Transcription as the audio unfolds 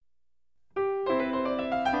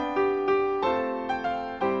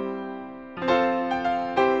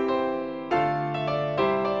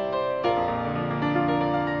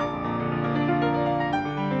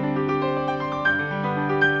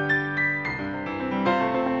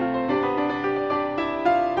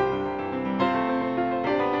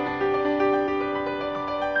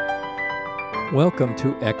Welcome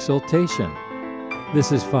to Exaltation.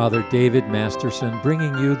 This is Father David Masterson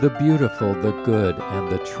bringing you the beautiful, the good, and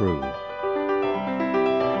the true.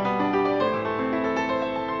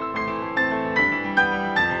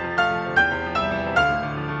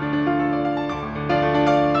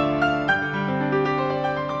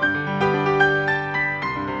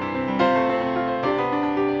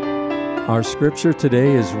 Our scripture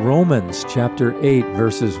today is Romans chapter 8,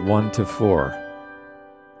 verses 1 to 4.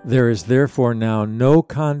 There is therefore now no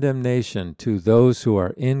condemnation to those who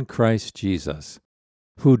are in Christ Jesus,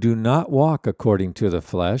 who do not walk according to the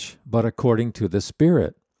flesh, but according to the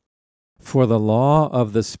Spirit. For the law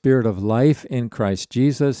of the Spirit of life in Christ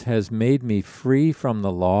Jesus has made me free from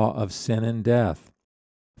the law of sin and death.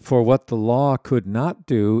 For what the law could not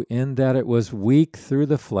do, in that it was weak through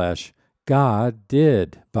the flesh, God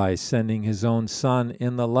did by sending his own Son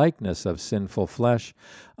in the likeness of sinful flesh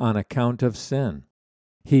on account of sin.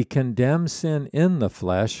 He condemned sin in the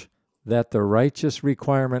flesh, that the righteous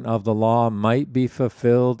requirement of the law might be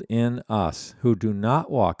fulfilled in us, who do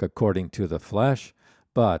not walk according to the flesh,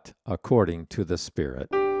 but according to the Spirit.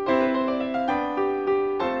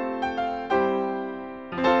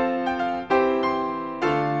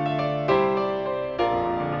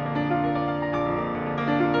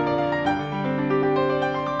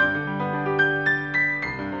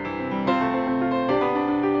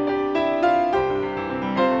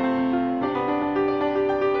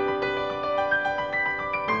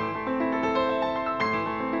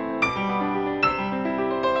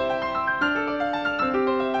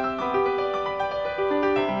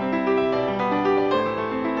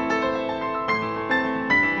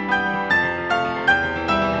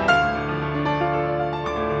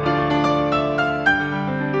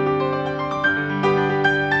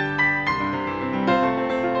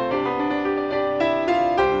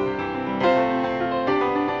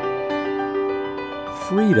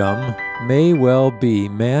 Freedom may well be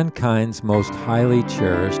mankind's most highly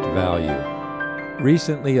cherished value.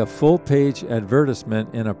 Recently, a full-page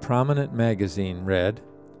advertisement in a prominent magazine read,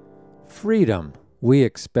 "Freedom, we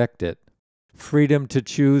expect it. Freedom to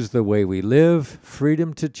choose the way we live,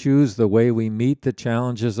 freedom to choose the way we meet the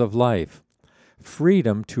challenges of life,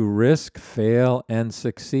 freedom to risk, fail, and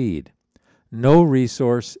succeed. No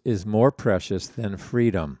resource is more precious than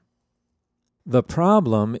freedom." The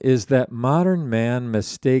problem is that modern man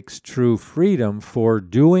mistakes true freedom for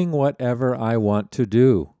doing whatever I want to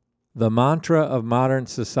do. The mantra of modern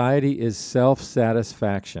society is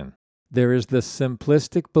self-satisfaction. There is the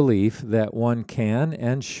simplistic belief that one can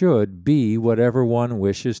and should be whatever one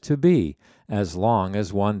wishes to be, as long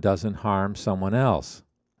as one doesn't harm someone else.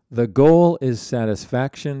 The goal is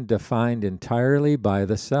satisfaction defined entirely by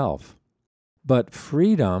the self. But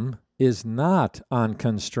freedom is not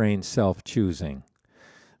unconstrained self-choosing.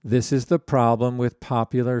 This is the problem with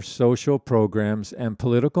popular social programs and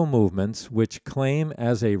political movements which claim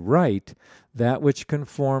as a right that which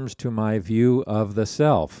conforms to my view of the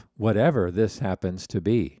self, whatever this happens to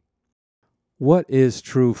be. What is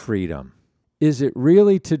true freedom? Is it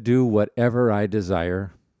really to do whatever I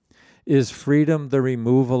desire? Is freedom the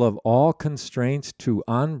removal of all constraints to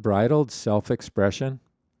unbridled self-expression?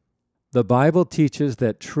 The Bible teaches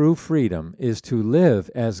that true freedom is to live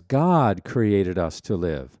as God created us to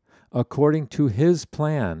live, according to his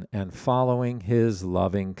plan and following his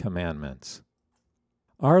loving commandments.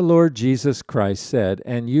 Our Lord Jesus Christ said,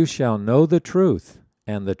 "And you shall know the truth,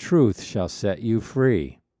 and the truth shall set you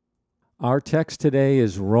free." Our text today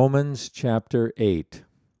is Romans chapter 8.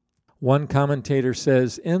 One commentator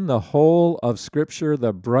says, "In the whole of Scripture,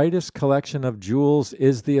 the brightest collection of jewels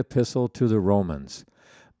is the epistle to the Romans.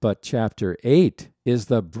 But chapter 8 is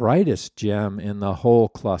the brightest gem in the whole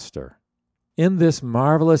cluster." In this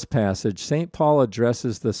marvelous passage, St. Paul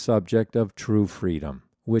addresses the subject of true freedom,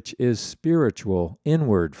 which is spiritual,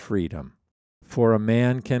 inward freedom. For a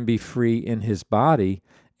man can be free in his body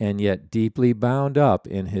and yet deeply bound up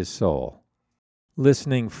in his soul.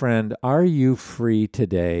 Listening friend, are you free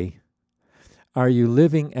today? Are you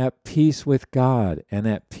living at peace with God and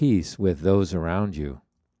at peace with those around you?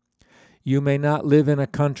 You may not live in a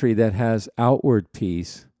country that has outward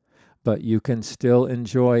peace, but you can still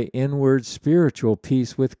enjoy inward spiritual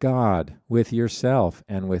peace with God, with yourself,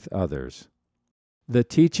 and with others. The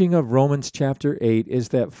teaching of Romans chapter 8 is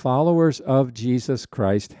that followers of Jesus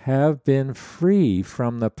Christ have been free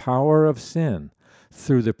from the power of sin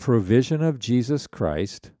through the provision of Jesus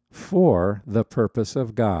Christ for the purpose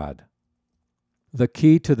of God. The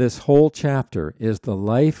key to this whole chapter is the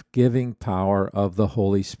life-giving power of the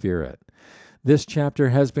Holy Spirit. This chapter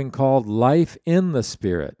has been called Life in the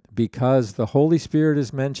Spirit because the Holy Spirit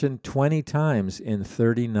is mentioned 20 times in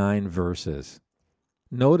 39 verses.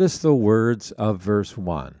 Notice the words of verse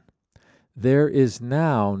 1. There is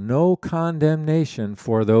now no condemnation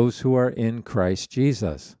for those who are in Christ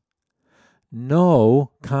Jesus.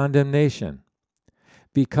 No condemnation.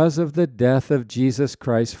 Because of the death of Jesus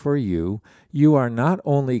Christ for you, you are not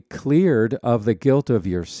only cleared of the guilt of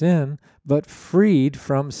your sin, but freed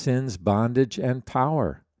from sin's bondage and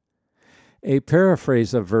power. A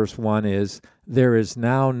paraphrase of verse 1 is, there is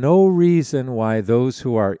now no reason why those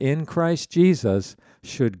who are in Christ Jesus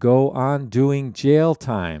should go on doing jail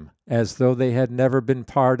time as though they had never been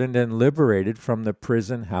pardoned and liberated from the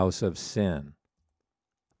prison house of sin.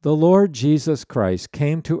 The Lord Jesus Christ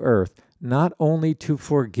came to earth not only to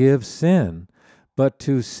forgive sin, but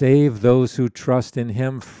to save those who trust in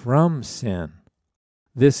him from sin.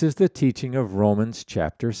 This is the teaching of Romans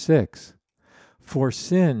chapter 6. For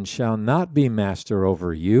sin shall not be master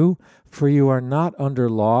over you, for you are not under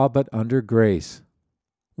law but under grace.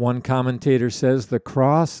 One commentator says the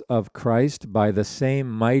cross of Christ, by the same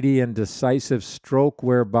mighty and decisive stroke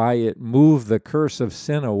whereby it moved the curse of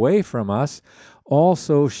sin away from us,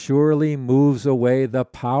 also surely moves away the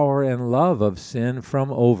power and love of sin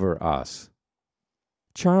from over us.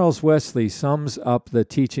 Charles Wesley sums up the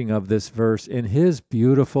teaching of this verse in his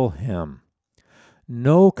beautiful hymn.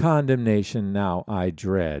 No condemnation now I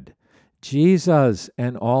dread. Jesus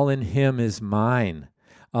and all in him is mine.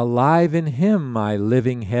 Alive in him my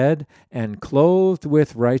living head, and clothed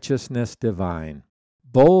with righteousness divine.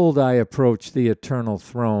 Bold I approach the eternal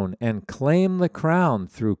throne, and claim the crown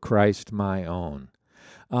through Christ my own.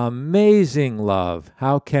 Amazing love,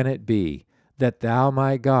 how can it be that thou,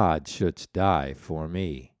 my God, shouldst die for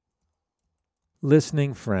me?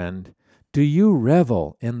 Listening friend, do you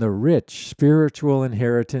revel in the rich spiritual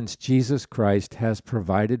inheritance Jesus Christ has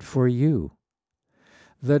provided for you?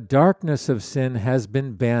 The darkness of sin has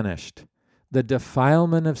been banished. The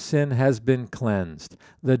defilement of sin has been cleansed.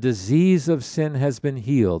 The disease of sin has been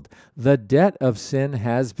healed. The debt of sin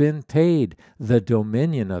has been paid. The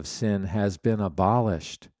dominion of sin has been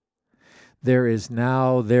abolished. There is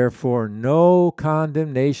now, therefore, no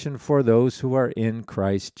condemnation for those who are in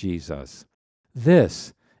Christ Jesus.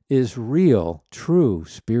 This is real, true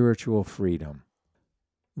spiritual freedom.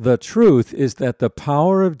 The truth is that the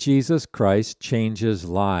power of Jesus Christ changes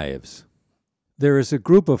lives. There is a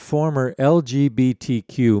group of former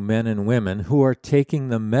LGBTQ men and women who are taking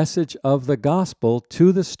the message of the gospel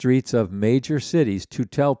to the streets of major cities to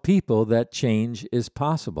tell people that change is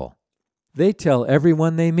possible. They tell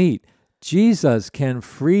everyone they meet, Jesus can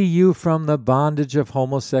free you from the bondage of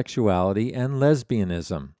homosexuality and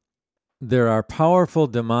lesbianism. There are powerful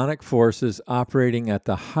demonic forces operating at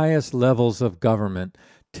the highest levels of government,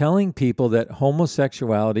 telling people that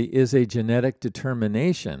homosexuality is a genetic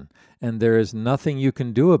determination and there is nothing you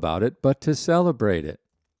can do about it but to celebrate it.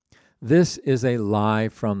 This is a lie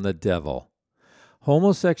from the devil.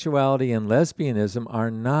 Homosexuality and lesbianism are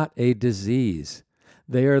not a disease.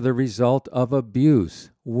 They are the result of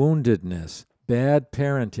abuse, woundedness, bad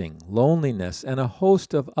parenting, loneliness, and a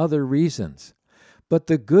host of other reasons. But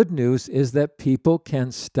the good news is that people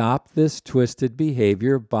can stop this twisted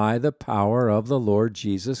behavior by the power of the Lord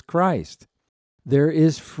Jesus Christ. There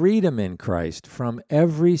is freedom in Christ from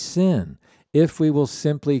every sin if we will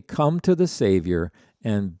simply come to the Savior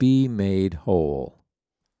and be made whole.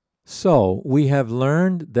 So, we have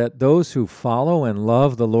learned that those who follow and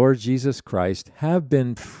love the Lord Jesus Christ have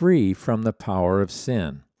been free from the power of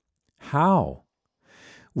sin. How?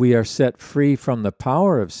 We are set free from the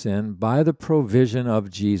power of sin by the provision of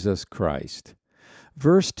Jesus Christ.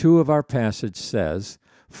 Verse 2 of our passage says,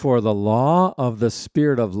 "For the law of the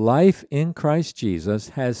Spirit of life in Christ Jesus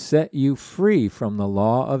has set you free from the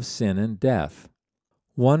law of sin and death."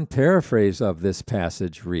 One paraphrase of this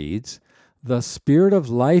passage reads, "The Spirit of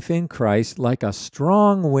life in Christ, like a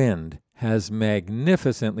strong wind, has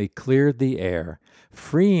magnificently cleared the air,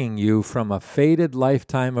 freeing you from a fated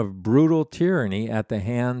lifetime of brutal tyranny at the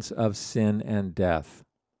hands of sin and death."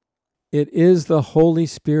 It is the Holy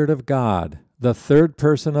Spirit of God, the third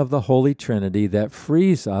person of the Holy Trinity, that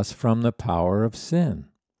frees us from the power of sin.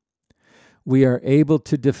 We are able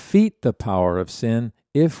to defeat the power of sin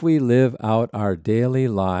if we live out our daily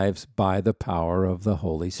lives by the power of the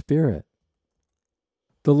Holy Spirit.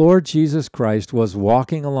 The Lord Jesus Christ was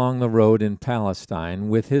walking along the road in Palestine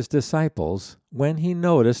with his disciples when he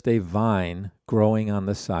noticed a vine growing on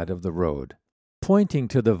the side of the road. Pointing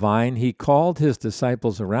to the vine, he called his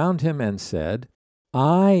disciples around him and said,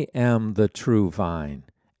 "I am the true vine,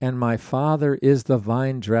 and my Father is the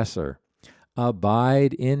vine dresser.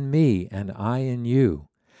 Abide in me, and I in you.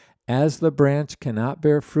 As the branch cannot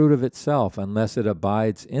bear fruit of itself unless it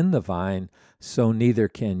abides in the vine, so neither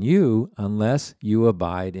can you unless you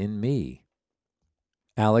abide in me.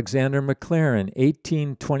 Alexander Maclaren,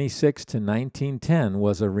 1826 to 1910,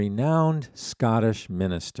 was a renowned Scottish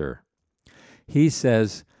minister. He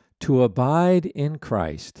says, "To abide in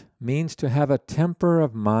Christ means to have a temper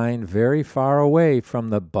of mind very far away from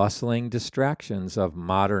the bustling distractions of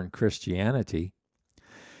modern Christianity.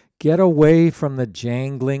 Get away from the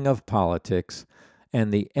jangling of politics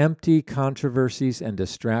and the empty controversies and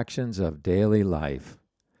distractions of daily life.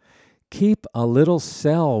 Keep a little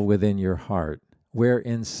cell within your heart, where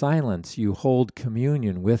in silence you hold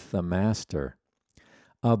communion with the Master.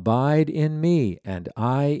 Abide in me, and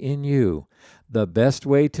I in you. The best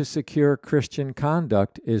way to secure Christian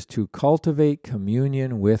conduct is to cultivate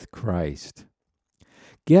communion with Christ.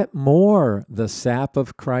 Get more the sap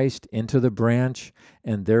of Christ into the branch,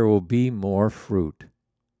 and there will be more fruit.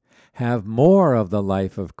 Have more of the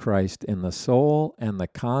life of Christ in the soul, and the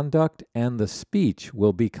conduct and the speech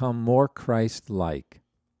will become more Christ-like.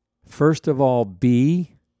 First of all,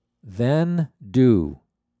 be, then do.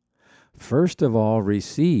 First of all,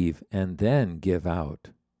 receive, and then give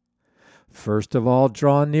out. First of all,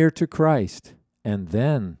 draw near to Christ, and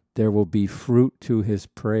then there will be fruit to his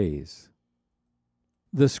praise."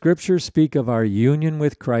 The scriptures speak of our union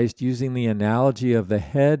with Christ using the analogy of the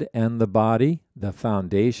head and the body, the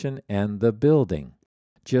foundation and the building.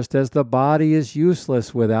 Just as the body is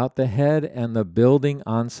useless without the head and the building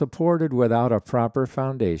unsupported without a proper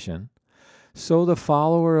foundation, so the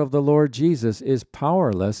follower of the Lord Jesus is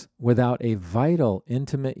powerless without a vital,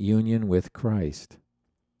 intimate union with Christ.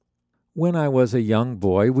 When I was a young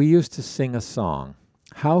boy, we used to sing a song.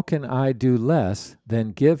 How can I do less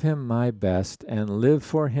than give him my best and live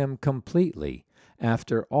for him completely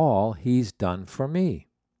after all he's done for me?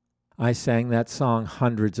 I sang that song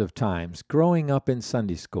hundreds of times growing up in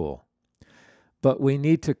Sunday school. But we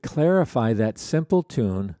need to clarify that simple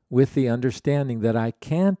tune with the understanding that I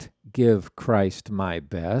can't give Christ my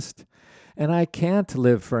best, and I can't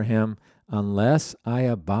live for him unless I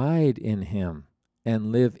abide in him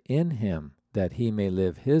and live in him, that he may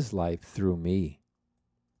live his life through me.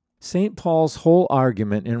 St. Paul's whole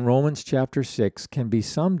argument in Romans chapter 6 can be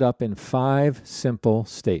summed up in 5 simple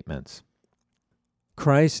statements.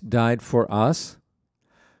 Christ died for us.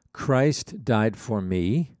 Christ died for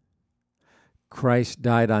me. Christ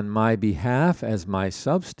died on my behalf as my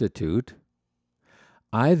substitute.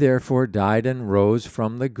 I therefore died and rose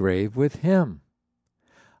from the grave with him.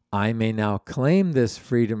 I may now claim this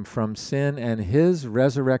freedom from sin and his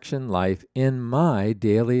resurrection life in my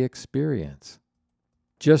daily experience.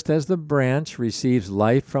 Just as the branch receives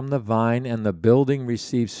life from the vine and the building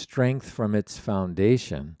receives strength from its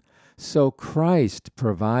foundation, so Christ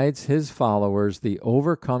provides his followers the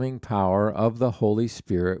overcoming power of the Holy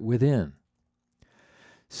Spirit within.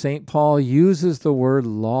 St. Paul uses the word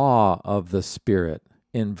law of the Spirit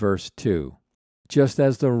in verse 2. Just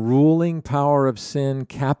as the ruling power of sin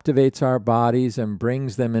captivates our bodies and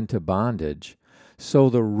brings them into bondage,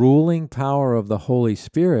 so the ruling power of the Holy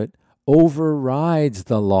Spirit overrides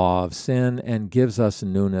the law of sin and gives us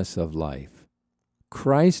newness of life.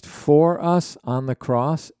 Christ for us on the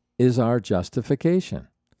cross is our justification.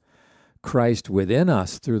 Christ within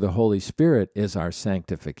us through the Holy Spirit is our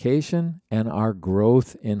sanctification and our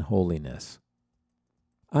growth in holiness.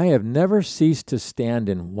 I have never ceased to stand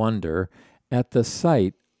in wonder at the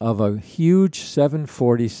sight of a huge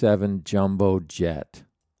 747 jumbo jet.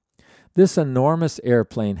 This enormous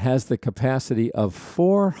airplane has the capacity of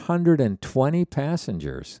 420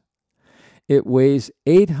 passengers. It weighs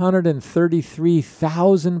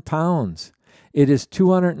 833,000 pounds. It is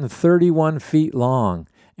 231 feet long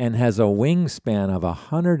and has a wingspan of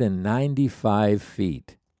 195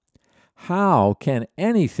 feet. How can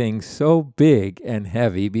anything so big and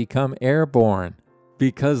heavy become airborne?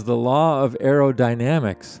 Because the law of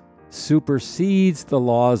aerodynamics supersedes the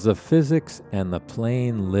laws of physics and the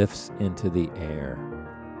plane lifts into the air.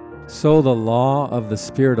 So the law of the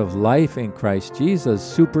Spirit of life in Christ Jesus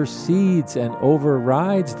supersedes and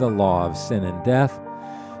overrides the law of sin and death.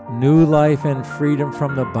 New life and freedom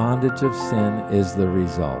from the bondage of sin is the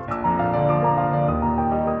result.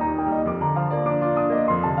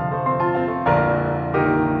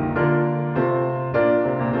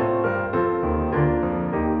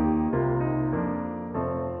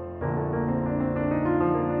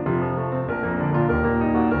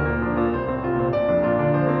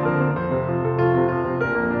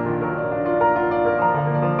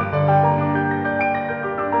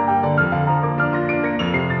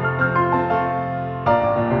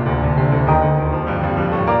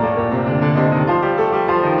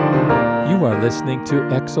 You are listening to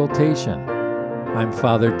Exaltation. I'm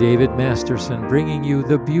Father David Masterson, bringing you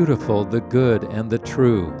the beautiful, the good, and the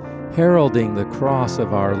true, heralding the cross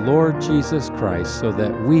of our Lord Jesus Christ so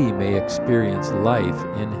that we may experience life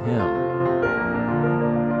in Him.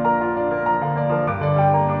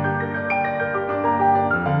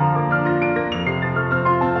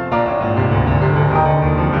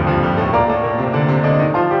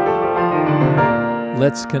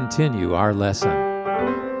 Let's continue our lesson.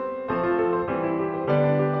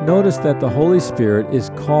 Notice that the Holy Spirit is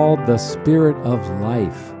called the Spirit of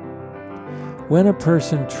life. When a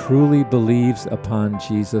person truly believes upon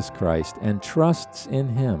Jesus Christ and trusts in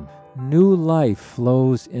Him, new life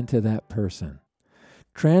flows into that person.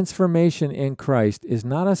 Transformation in Christ is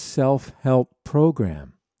not a self-help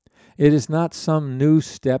program. It is not some new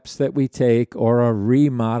steps that we take or a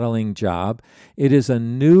remodeling job. It is a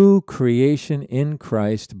new creation in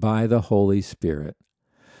Christ by the Holy Spirit.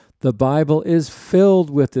 The Bible is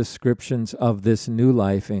filled with descriptions of this new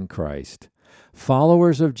life in Christ.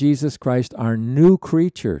 Followers of Jesus Christ are new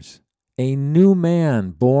creatures, a new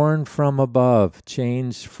man born from above,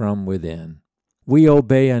 changed from within. We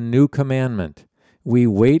obey a new commandment. We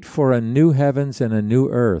wait for a new heavens and a new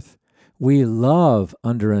earth. We love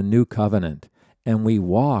under a new covenant, and we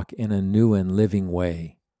walk in a new and living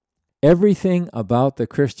way. Everything about the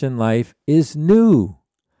Christian life is new.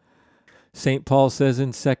 St. Paul says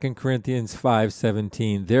in 2 Corinthians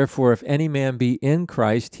 5:17, "Therefore, if any man be in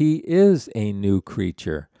Christ, he is a new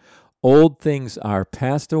creature. Old things are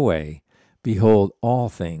passed away. Behold, all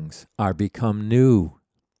things are become new."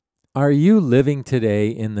 Are you living today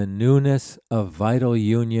in the newness of vital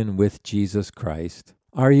union with Jesus Christ?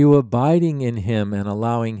 Are you abiding in Him and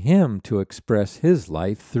allowing Him to express His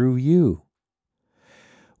life through you?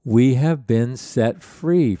 We have been set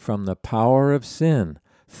free from the power of sin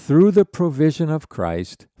through the provision of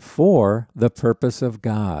Christ for the purpose of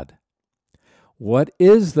God. What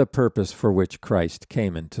is the purpose for which Christ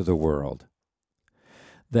came into the world?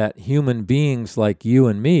 That human beings like you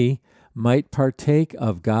and me might partake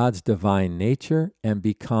of God's divine nature and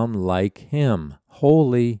become like Him,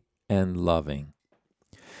 holy and loving.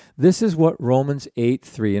 This is what Romans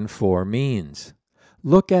 8:3 and 4 means.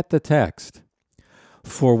 Look at the text.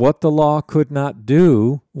 For what the law could not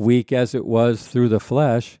do, weak as it was through the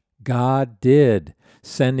flesh, God did,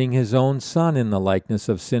 sending His own Son in the likeness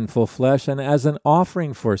of sinful flesh, and as an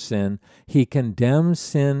offering for sin, He condemned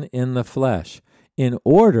sin in the flesh, in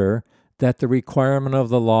order that the requirement of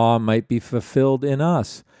the law might be fulfilled in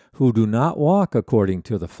us, who do not walk according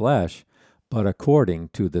to the flesh, but according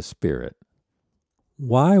to the Spirit.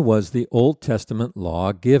 Why was the Old Testament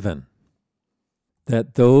law given?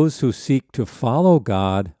 That those who seek to follow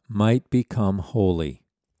God might become holy.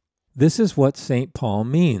 This is what St. Paul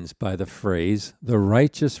means by the phrase, the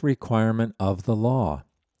righteous requirement of the law.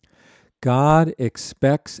 God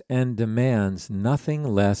expects and demands nothing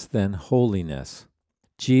less than holiness.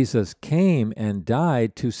 Jesus came and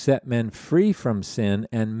died to set men free from sin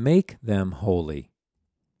and make them holy.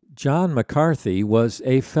 John McCarthy was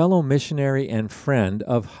a fellow missionary and friend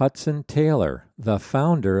of Hudson Taylor, the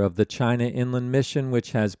founder of the China Inland Mission,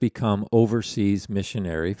 which has become Overseas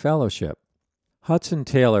Missionary Fellowship. Hudson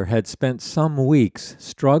Taylor had spent some weeks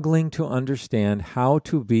struggling to understand how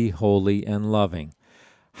to be holy and loving,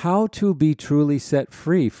 how to be truly set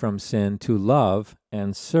free from sin to love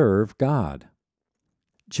and serve God.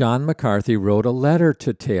 John McCarthy wrote a letter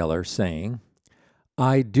to Taylor saying,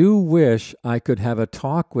 "I do wish I could have a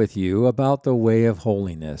talk with you about the way of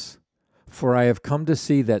holiness, for I have come to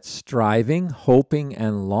see that striving, hoping,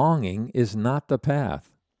 and longing is not the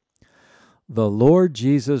path. The Lord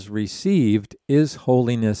Jesus received is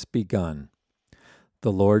holiness begun.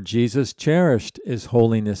 The Lord Jesus cherished is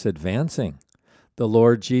holiness advancing. The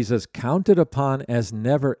Lord Jesus counted upon as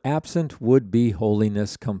never absent would be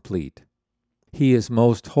holiness complete. He is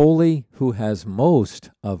most holy who has most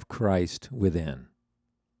of Christ within."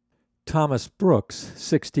 Thomas Brooks,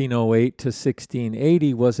 1608 to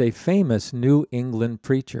 1680, was a famous New England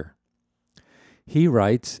preacher. He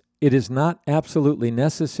writes, "It is not absolutely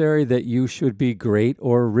necessary that you should be great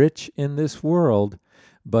or rich in this world,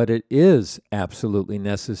 but it is absolutely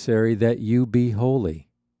necessary that you be holy.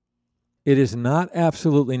 It is not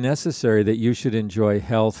absolutely necessary that you should enjoy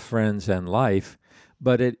health, friends, and life,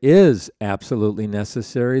 but it is absolutely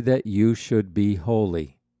necessary that you should be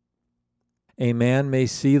holy. A man may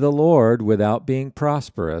see the Lord without being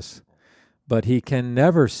prosperous, but he can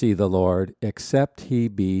never see the Lord except he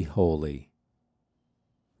be holy."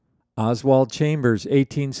 Oswald Chambers,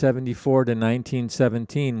 1874 to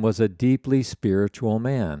 1917, was a deeply spiritual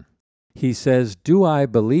man. He says, "Do I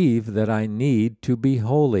believe that I need to be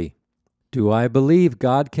holy? Do I believe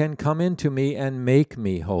God can come into me and make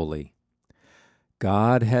me holy?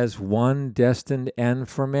 God has one destined end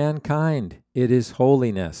for mankind. It is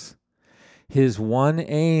holiness. His one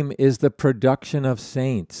aim is the production of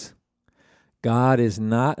saints. God is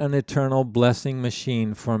not an eternal blessing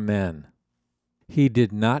machine for men. He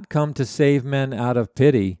did not come to save men out of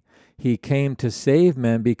pity. He came to save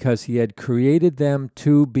men because he had created them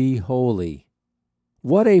to be holy.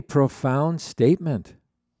 What a profound statement.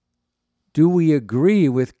 Do we agree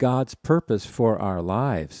with God's purpose for our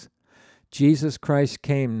lives? Jesus Christ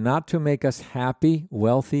came not to make us happy,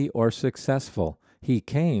 wealthy, or successful. He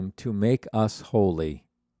came to make us holy.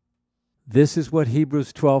 This is what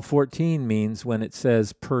Hebrews 12:14 means when it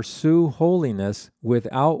says, "Pursue holiness,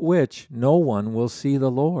 without which no one will see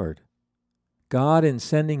the Lord." God, in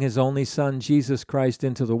sending his only Son, Jesus Christ,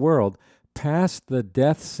 into the world, passed the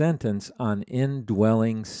death sentence on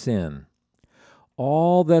indwelling sin.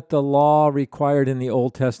 All that the law required in the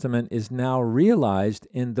Old Testament is now realized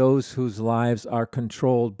in those whose lives are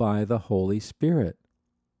controlled by the Holy Spirit.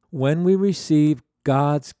 When we receive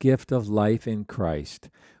God's gift of life in Christ,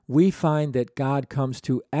 we find that God comes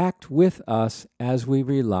to act with us as we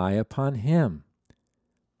rely upon him.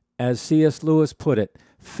 As C.S. Lewis put it,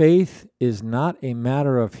 faith is not a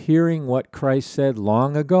matter of hearing what Christ said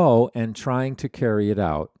long ago and trying to carry it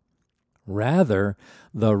out. Rather,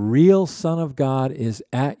 the real Son of God is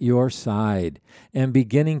at your side and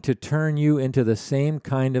beginning to turn you into the same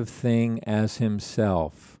kind of thing as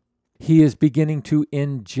himself. He is beginning to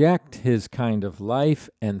inject his kind of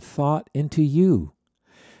life and thought into you,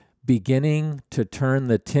 beginning to turn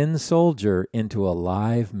the tin soldier into a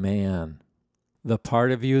live man. The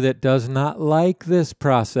part of you that does not like this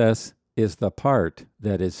process is the part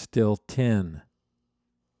that is still tin.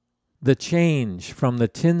 The change from the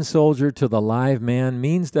tin soldier to the live man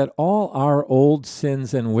means that all our old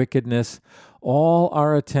sins and wickedness, all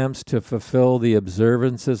our attempts to fulfill the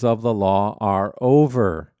observances of the law are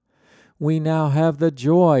over. We now have the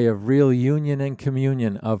joy of real union and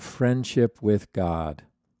communion, of friendship with God.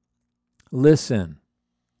 Listen,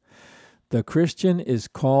 the Christian is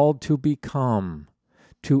called to become,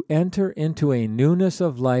 to enter into a newness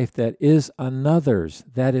of life that is another's,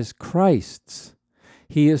 that is Christ's.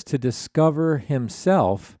 He is to discover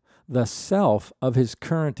himself, the self of his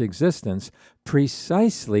current existence,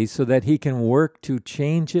 precisely so that he can work to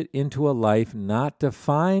change it into a life not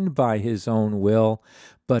defined by his own will,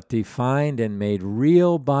 but defined and made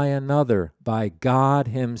real by another, by God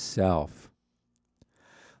himself.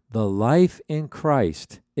 The life in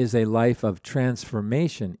Christ is a life of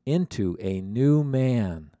transformation into a new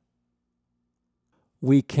man.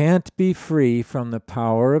 We can't be free from the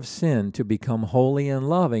power of sin to become holy and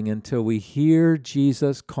loving until we hear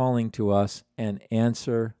Jesus calling to us and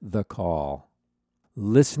answer the call.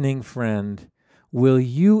 Listening friend, will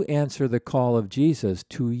you answer the call of Jesus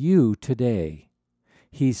to you today?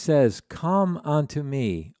 He says, "Come unto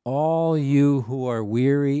me, all you who are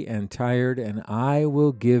weary and tired, and I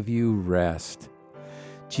will give you rest."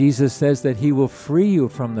 Jesus says that he will free you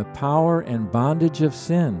from the power and bondage of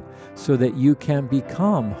sin so that you can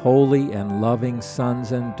become holy and loving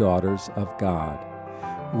sons and daughters of God.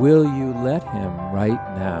 Will you let him right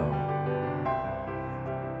now?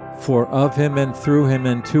 For of him and through him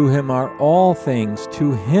and to him are all things.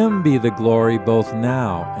 To him be the glory both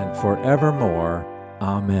now and forevermore.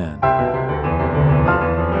 Amen.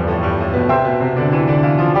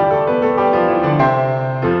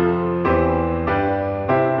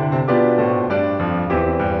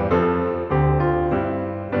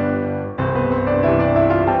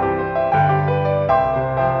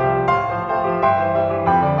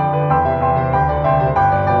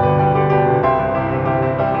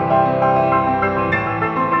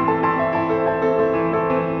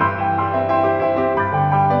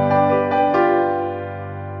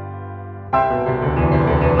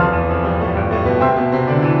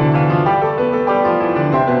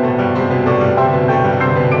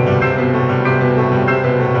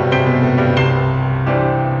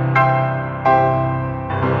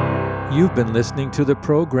 You've been listening to the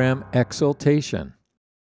program Exaltation.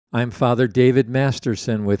 I'm Father David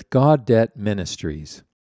Masterson with Gaudet Ministries.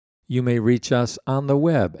 You may reach us on the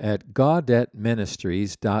web at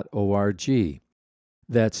gaudetministries.org.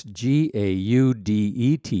 That's GAUDETE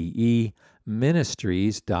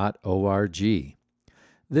ministries.org.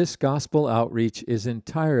 This gospel outreach is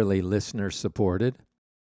entirely listener-supported.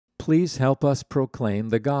 Please help us proclaim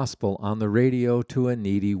the gospel on the radio to a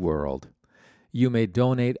needy world. You may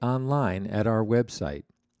donate online at our website.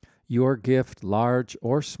 Your gift, large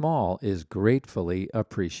or small, is gratefully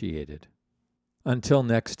appreciated. Until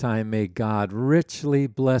next time, may God richly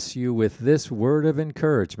bless you with this word of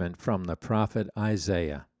encouragement from the prophet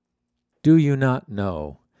Isaiah. Do you not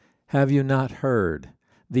know? Have you not heard?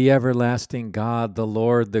 The everlasting God, the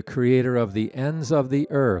Lord, the Creator of the ends of the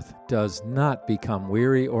earth, does not become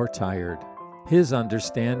weary or tired. His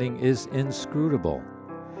understanding is inscrutable.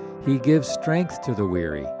 He gives strength to the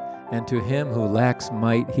weary, and to him who lacks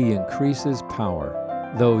might he increases power.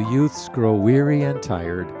 Though youths grow weary and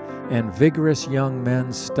tired, and vigorous young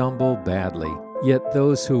men stumble badly, yet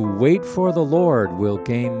those who wait for the Lord will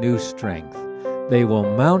gain new strength. They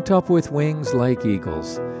will mount up with wings like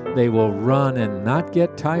eagles. They will run and not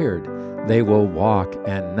get tired. They will walk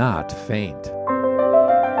and not faint.